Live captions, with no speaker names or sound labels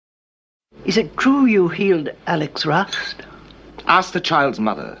Is it true you healed Alex Rust? Ask the child's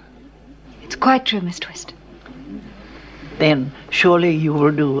mother. It's quite true, Miss Twist. Then surely you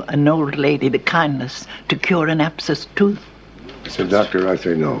will do an old lady the kindness to cure an abscessed tooth. So, Doctor, I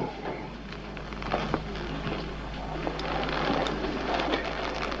say no.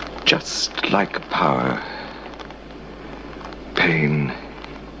 Just like power, pain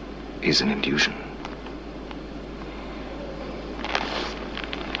is an illusion.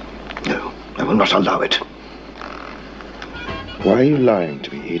 No, I will not allow it. Why are you lying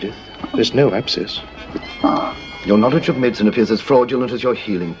to me, Edith? There's no abscess. Your knowledge of medicine appears as fraudulent as your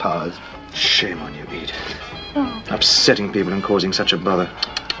healing powers. Shame on you, Edith. Upsetting people and causing such a bother.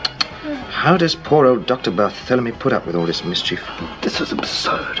 How does poor old Dr. Bartholomew put up with all this mischief? This is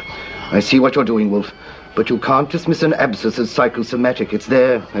absurd. I see what you're doing, Wolf. But you can't dismiss an abscess as psychosomatic. It's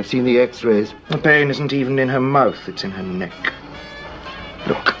there. I've seen the x-rays. The pain isn't even in her mouth. It's in her neck.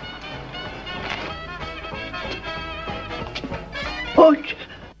 Look. Oh,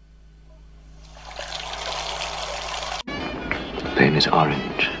 The pain is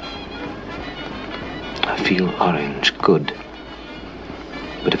orange. I feel orange. Good.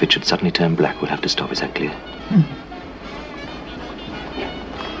 But if it should suddenly turn black, we'll have to stop. Is that clear?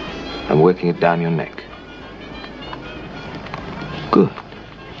 I'm working it down your neck. Good.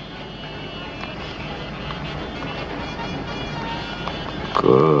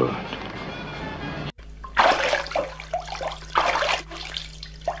 Good.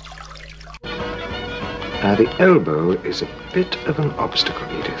 Now, the elbow is a bit of an obstacle,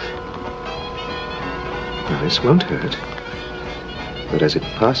 Edith. Now, this won't hurt. But as it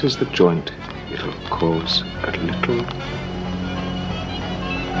passes the joint, it'll cause a little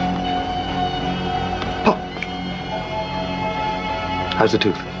pop. How's the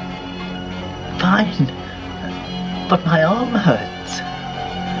tooth? fine. But my arm hurts.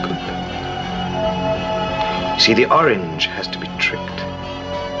 Good. See, the orange has to be tricked.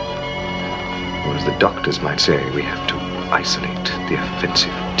 Or as the doctors might say, we have to isolate the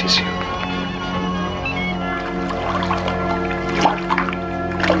offensive tissue.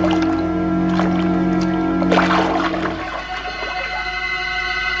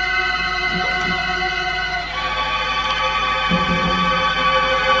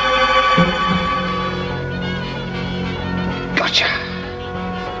 Gotcha.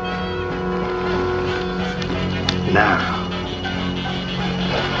 Now,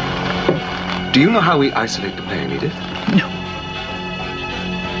 do you know how we isolate the pain, Edith? No.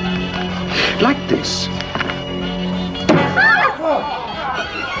 Like this.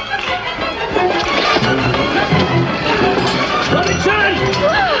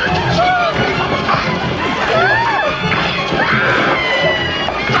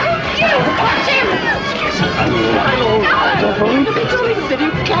 It's only a bit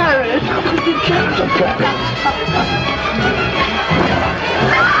of carrot.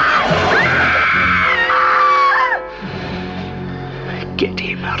 Get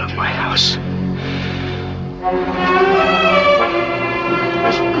him out of my house.